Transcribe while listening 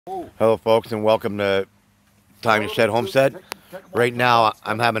Hello folks, and welcome to Time to Shed Homestead. Right now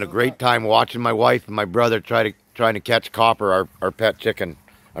I'm having a great time watching my wife and my brother trying to catch Copper, our pet chicken,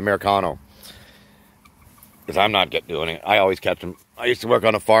 Americano. Because I'm not doing it. I always catch them. I used to work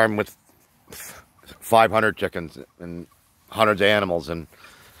on a farm with 500 chickens and hundreds of animals, and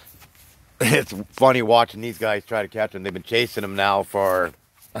it's funny watching these guys try to catch them. They've been chasing them now for,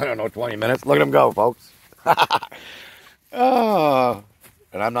 I don't know, 20 minutes. Look at them go, folks. Oh.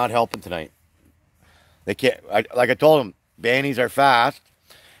 And I'm not helping tonight. They can't, like I told them, bannies are fast.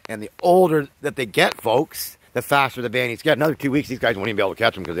 And the older that they get, folks, the faster the bannies get. Another 2 weeks, these guys won't even be able to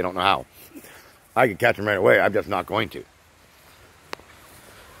catch them because they don't know how. I could catch them right away. I'm just not going to.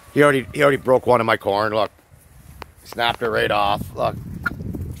 He already broke one of my corn. Look. Snapped it right off. Look.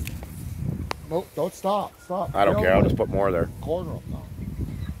 Nope, don't stop. Stop. I don't care. I'll just put more there. Corner up now.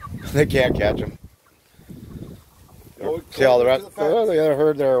 They can't catch them. See all the rest? The other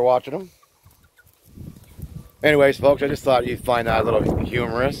herd there watching them. Anyways, folks, I just thought you'd find that a little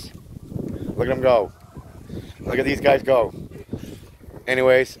humorous. Look at them go. Look at these guys go.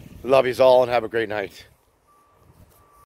 Anyways, love yous all and have a great night.